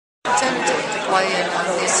play in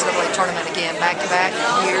the NCAA tournament again, back-to-back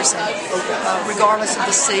years. And regardless of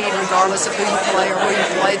the seed, regardless of who you play or where you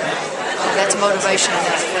play them, that's motivation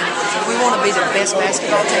enough. And we want to be the best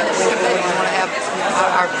basketball team that we can be. We want to have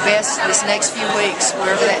our best this next few weeks,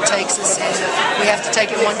 wherever that takes us. And we have to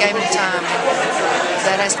take it one game at a time. And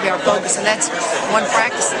that has to be our focus. And that's one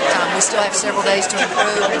practice at a time. We still have several days to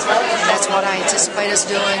improve. And that's what I anticipate us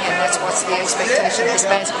doing. And that's what's the expectation of this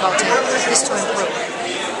basketball team, is to improve.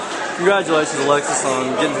 Congratulations, Alexis,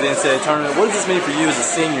 on getting to the NCAA tournament. What does this mean for you as a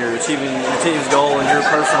senior, achieving your team's goal and your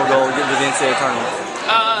personal goal of getting to the NCAA tournament?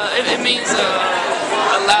 It means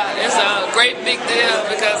a lot. It's a great big deal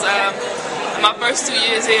because my first 2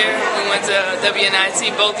 years here, we went to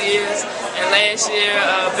WNIT both years, and last year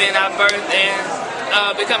being our birth and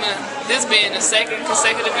this being the second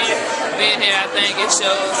consecutive year being here, I think it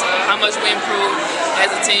shows how much we improved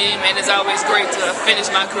as a team, and it's always great to finish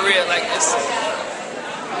my career like this.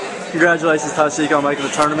 Congratulations, Tashika, on making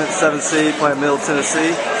the tournament, 7th seed, playing Middle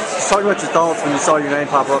Tennessee. Just talk about your thoughts when you saw your name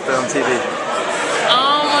pop up there on TV.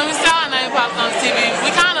 When we saw our name pop up on TV, we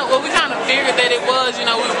kind of figured that it was, we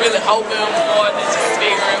were really hoping more than just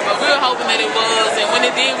figuring, but we were hoping that it was, and when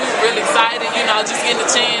it did, we were really excited, just getting a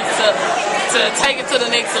chance to take it to the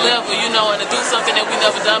next level, and to do something that we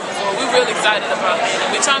never done before. We're really excited about it, and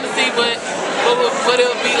we're trying to see what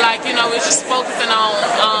it'll be like, we're just focusing on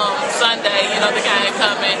Sunday, the game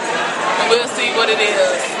coming, and we'll see what it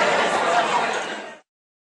is.